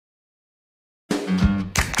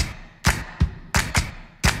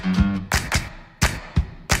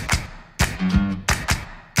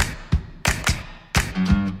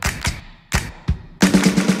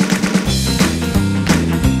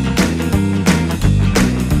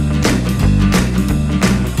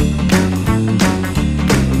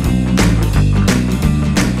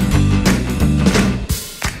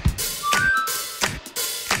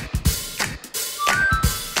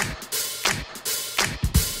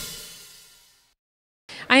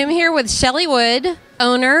here with Shelley Wood,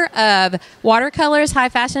 owner of Watercolors High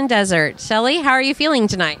Fashion Desert. Shelley, how are you feeling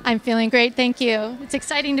tonight? I'm feeling great, thank you. It's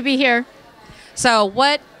exciting to be here. So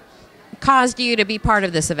what caused you to be part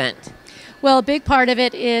of this event? Well, a big part of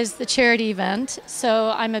it is the charity event.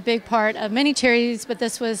 So I'm a big part of many charities, but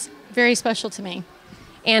this was very special to me.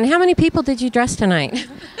 And how many people did you dress tonight?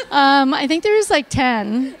 I think there was like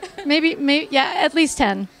 10, maybe, yeah, at least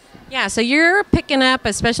 10. Yeah, so you're picking up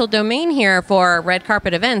a special domain here for red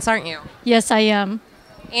carpet events, aren't you? Yes, I am.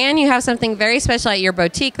 And you have something very special at your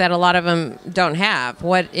boutique that a lot of them don't have.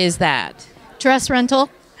 What is that? Dress rental.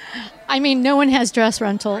 I mean, no one has dress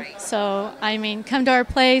rental. So, I mean, come to our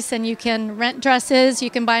place and you can rent dresses. You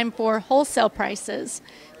can buy them for wholesale prices.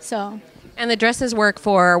 So. And the dresses work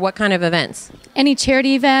for what kind of events? Any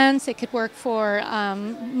charity events. It could work for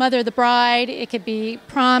Mother of the Bride. It could be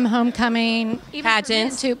prom, homecoming. Even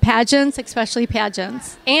pageants. Pageants, especially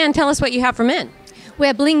pageants. And tell us what you have for men. We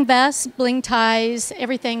have bling vests, bling ties.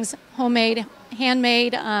 Everything's homemade,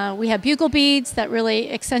 handmade. We have bugle beads that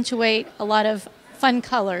really accentuate a lot of fun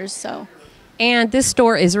colors. So. And this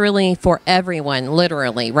store is really for everyone,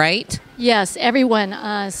 literally, right? Yes, everyone.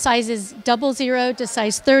 Sizes 00 to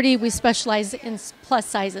size 30. We specialize in plus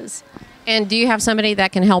sizes. And do you have somebody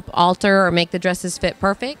that can help alter or make the dresses fit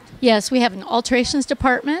perfect? Yes, we have an alterations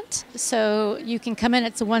department, so you can come in.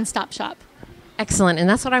 It's a one-stop shop. Excellent, and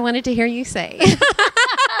that's what I wanted to hear you say.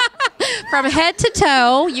 From head to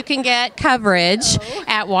toe, you can get coverage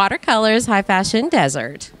at Watercolors High Fashion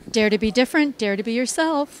Desert. Dare to be different, dare to be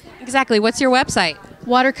yourself. Exactly. What's your website?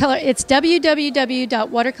 Watercolor. It's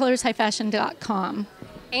www.watercolorshighfashion.com.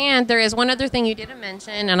 And there is one other thing you didn't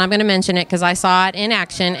mention, and I'm going to mention it because I saw it in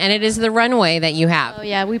action, and it is the runway that you have. Oh,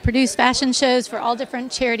 yeah. We produce fashion shows for all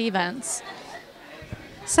different charity events.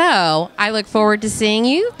 So I look forward to seeing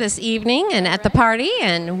you this evening and at the party,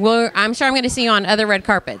 and I'm sure I'm going to see you on other red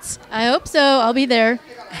carpets. I hope so. I'll be there.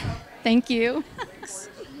 Thank you.